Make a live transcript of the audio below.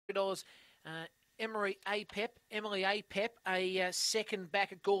$3. Emily A. Pep, a second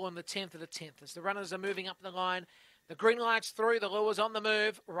back at Gaul on the 10th of the 10th. As the runners are moving up the line, the green light's through, the lure's on the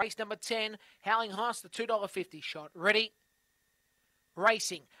move. Race number 10, Howling Hoss, the $2.50 shot. Ready?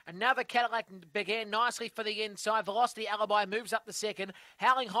 Racing. Another Cadillac began nicely for the inside. Velocity Alibi moves up the second.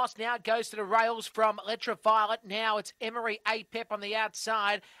 Howling Hoss now goes to the rails from Electraviolet. Now it's Emery A. Pep on the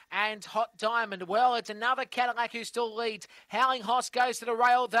outside and Hot Diamond. Well, it's another Cadillac who still leads. Howling Hoss goes to the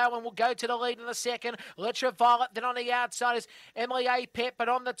rail though and will go to the lead in the second. Electraviolet then on the outside is Emily A. Pep, but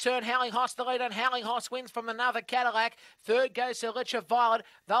on the turn Howling Hoss the lead, and Howling Hoss wins from another Cadillac. Third goes to Electraviolet.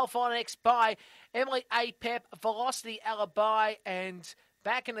 They'll follow next by Emily A. Pep, Velocity Alibi, and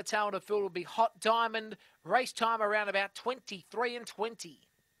back in the tail of the field will be Hot Diamond. Race time around about 23:20.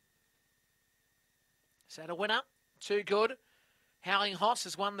 So the winner, Too Good. Howling Hoss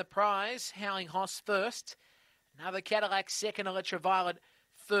has won the prize. Howling Hoss first. Another Cadillac second, Electraviolet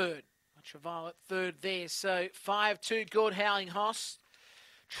third. Electraviolet third there. So 5 Too Good, Howling Hoss.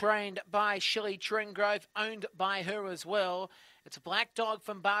 Trained by Shelley Trengrove, owned by her as well. It's a Black Dog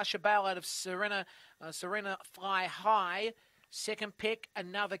from Barsha Bale out of Serena Fly High. Second pick,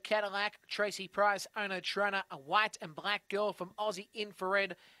 another Cadillac. Tracy Price, owner trainer, a White and Black Girl from Aussie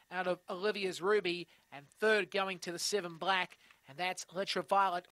Infrared out of Olivia's Ruby. And third going to the 7 Black, and that's Electraviolet